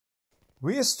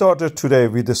We started today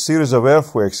with a series of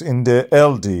earthquakes in the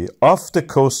LD off the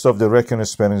coast of the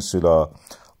Reykjanes Peninsula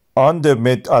on the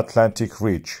mid-Atlantic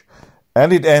ridge.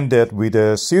 And it ended with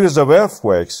a series of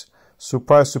earthquakes,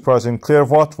 surprise, surprise, in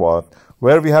Clearwater,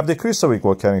 where we have the Krýsuvík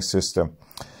volcanic system.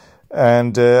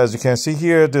 And as you can see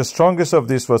here, the strongest of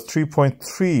this was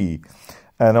 3.3,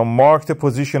 and I'll mark the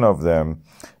position of them.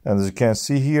 And as you can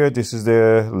see here, this is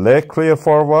the Lake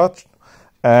Clearwater,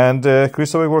 and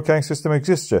Krýsuvík volcanic system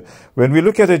exists here. When we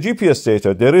look at the GPS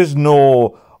data, there is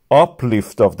no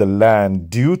uplift of the land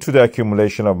due to the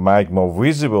accumulation of magma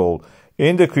visible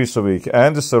in the Krýsuvík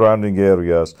and the surrounding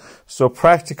areas. So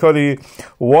practically,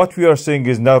 what we are seeing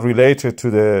is not related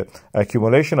to the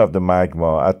accumulation of the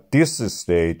magma at this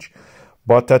stage,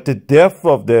 but at the depth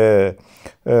of the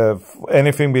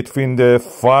anything between the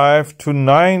 5 to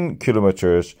 9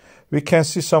 kilometers, we can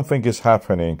see something is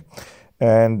happening.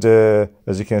 And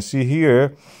as you can see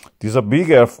here, these are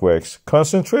big earthquakes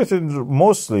concentrated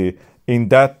mostly in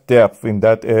that depth, in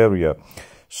that area.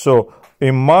 So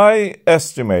in my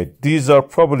estimate, these are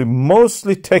probably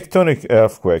mostly tectonic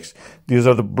earthquakes. These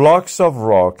are the blocks of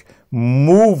rock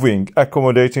moving,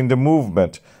 accommodating the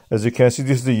movement. As you can see,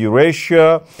 this is the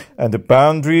Eurasia, and the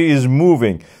boundary is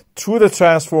moving. Through the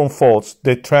transform faults,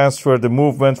 they transfer the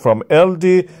movement from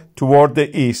LD toward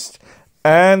the east.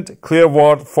 And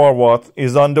Clearwater forward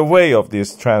is on the way of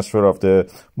this transfer of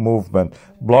the movement.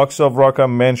 Blocks of rock are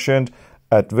mentioned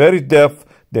at very depth.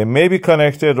 They may be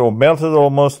connected or melted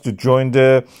almost to join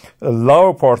the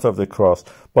lower part of the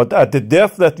crust. But at the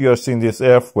depth that we are seeing these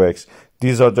earthquakes,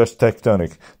 these are just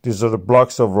tectonic. These are the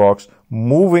blocks of rocks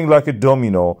moving like a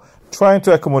domino, trying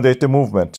to accommodate the movement.